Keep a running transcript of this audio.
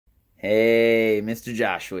Hey, Mr.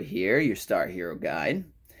 Joshua here, your Star Hero Guide,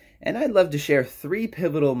 and I'd love to share 3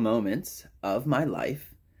 pivotal moments of my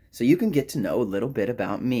life so you can get to know a little bit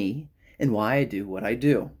about me and why I do what I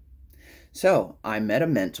do. So, I met a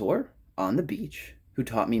mentor on the beach who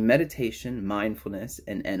taught me meditation, mindfulness,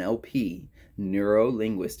 and NLP,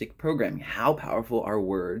 neuro-linguistic programming, how powerful our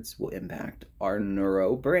words will impact our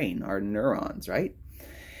brain, our neurons, right?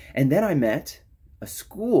 And then I met a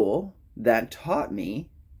school that taught me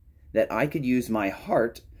that I could use my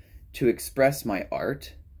heart to express my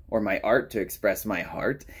art, or my art to express my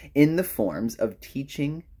heart, in the forms of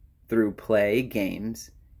teaching through play,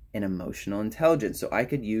 games, and emotional intelligence. So I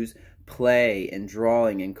could use play and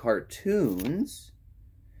drawing and cartoons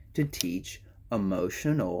to teach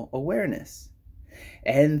emotional awareness.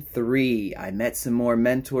 And 3, I met some more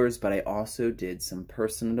mentors, but I also did some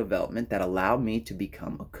personal development that allowed me to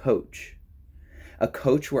become a coach. A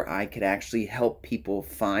coach where I could actually help people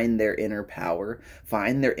find their inner power,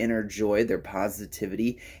 find their inner joy, their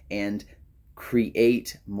positivity, and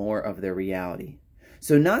create more of their reality.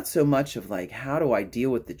 So not so much of like, how do I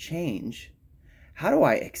deal with the change? How do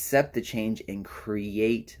I accept the change and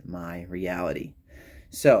create my reality?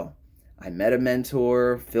 So I met a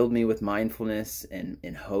mentor, filled me with mindfulness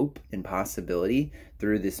and hope and possibility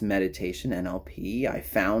through this meditation, NLP. I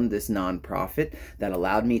found this nonprofit that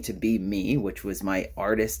allowed me to be me, which was my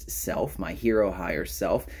artist self, my hero higher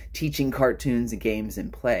self, teaching cartoons and games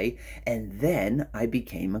and play. And then I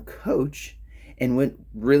became a coach and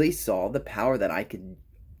really saw the power that I could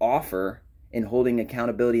offer in holding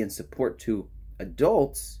accountability and support to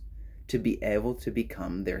adults to be able to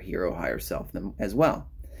become their hero higher self as well.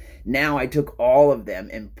 Now I took all of them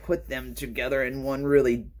and put them together in one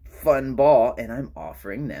really fun ball, and I'm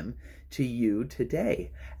offering them to you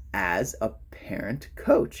today as a parent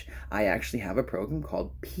coach. I actually have a program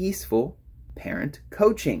called Peaceful Parent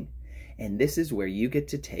Coaching, and this is where you get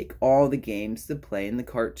to take all the games, the play, and the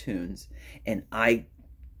cartoons, and I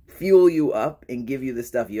fuel you up and give you the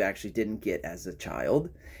stuff you actually didn't get as a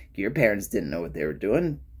child. Your parents didn't know what they were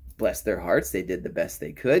doing. Bless their hearts, they did the best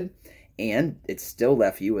they could. And it still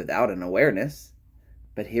left you without an awareness.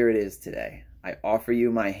 But here it is today. I offer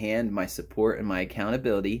you my hand, my support, and my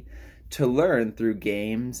accountability to learn through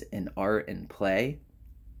games and art and play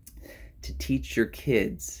to teach your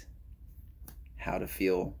kids how to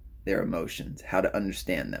feel their emotions, how to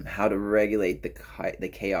understand them, how to regulate the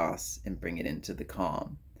chaos and bring it into the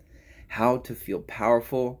calm, how to feel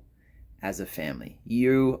powerful as a family.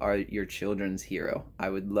 You are your children's hero.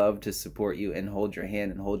 I would love to support you and hold your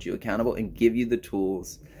hand and hold you accountable and give you the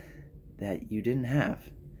tools that you didn't have.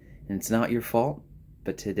 And it's not your fault,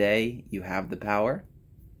 but today you have the power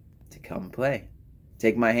to come play.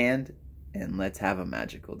 Take my hand and let's have a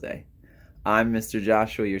magical day. I'm Mr.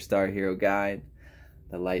 Joshua, your Star Hero Guide.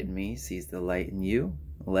 The light in me sees the light in you.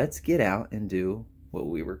 Let's get out and do what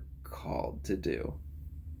we were called to do.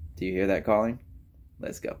 Do you hear that calling?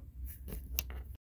 Let's go.